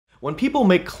When people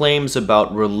make claims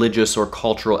about religious or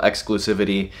cultural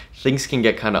exclusivity, things can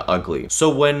get kind of ugly. So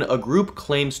when a group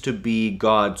claims to be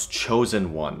God's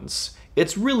chosen ones,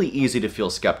 it's really easy to feel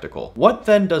skeptical. What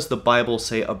then does the Bible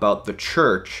say about the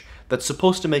church that's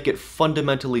supposed to make it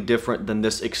fundamentally different than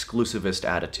this exclusivist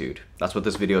attitude? That's what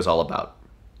this video is all about.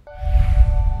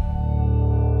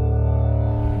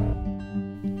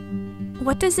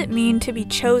 What does it mean to be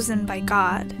chosen by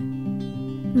God?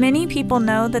 Many people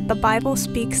know that the Bible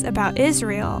speaks about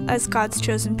Israel as God's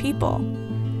chosen people.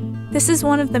 This is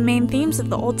one of the main themes of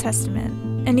the Old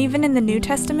Testament, and even in the New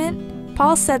Testament,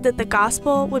 Paul said that the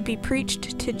gospel would be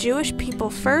preached to Jewish people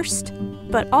first,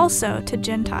 but also to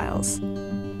Gentiles.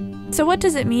 So what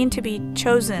does it mean to be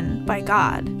chosen by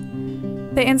God?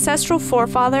 The ancestral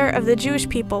forefather of the Jewish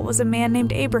people was a man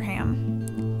named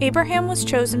Abraham. Abraham was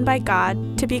chosen by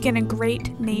God to begin a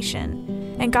great nation,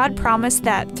 and God promised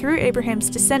that through Abraham's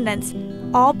descendants,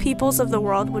 all peoples of the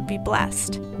world would be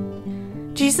blessed.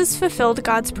 Jesus fulfilled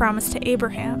God's promise to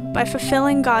Abraham by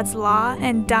fulfilling God's law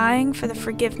and dying for the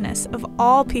forgiveness of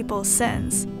all people's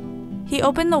sins. He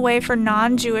opened the way for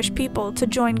non-Jewish people to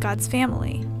join God's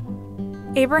family.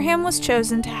 Abraham was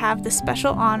chosen to have the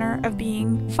special honor of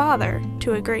being father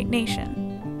to a great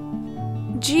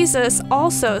nation. Jesus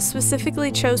also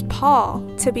specifically chose Paul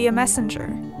to be a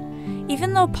messenger.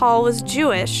 Even though Paul was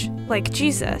Jewish, like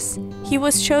Jesus, he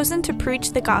was chosen to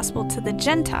preach the gospel to the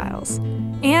Gentiles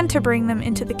and to bring them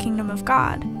into the kingdom of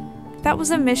God. That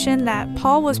was a mission that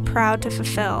Paul was proud to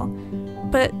fulfill,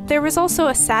 but there was also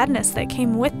a sadness that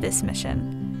came with this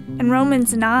mission. In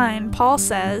Romans 9, Paul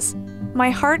says,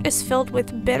 "My heart is filled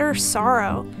with bitter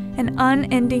sorrow and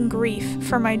unending grief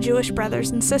for my Jewish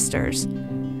brothers and sisters.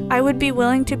 I would be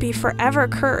willing to be forever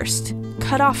cursed,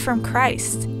 cut off from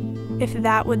Christ, if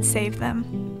that would save them."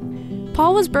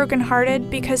 Paul was brokenhearted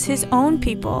because his own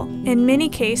people, in many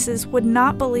cases, would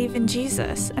not believe in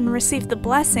Jesus and receive the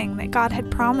blessing that God had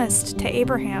promised to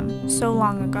Abraham so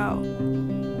long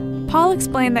ago. Paul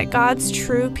explained that God's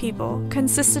true people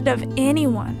consisted of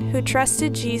anyone who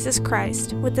trusted Jesus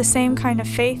Christ with the same kind of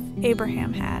faith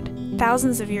Abraham had,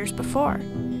 thousands of years before.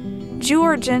 Jew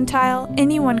or Gentile,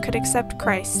 anyone could accept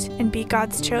Christ and be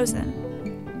God's chosen.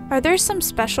 Are there some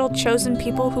special chosen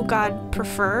people who God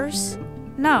prefers?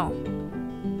 No.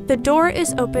 The door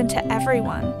is open to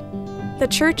everyone. The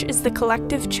church is the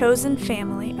collective chosen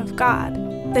family of God,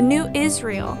 the new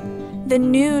Israel, the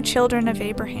new children of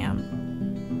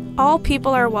Abraham. All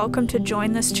people are welcome to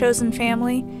join this chosen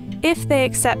family if they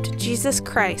accept Jesus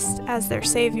Christ as their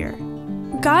Savior.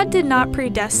 God did not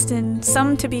predestine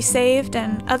some to be saved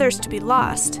and others to be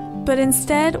lost, but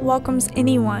instead welcomes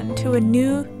anyone to a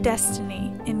new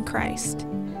destiny in Christ.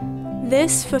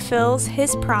 This fulfills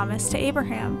his promise to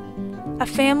Abraham, a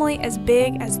family as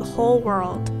big as the whole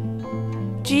world.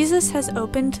 Jesus has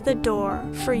opened the door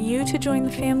for you to join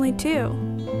the family too.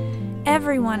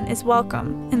 Everyone is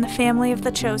welcome in the family of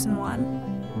the chosen one.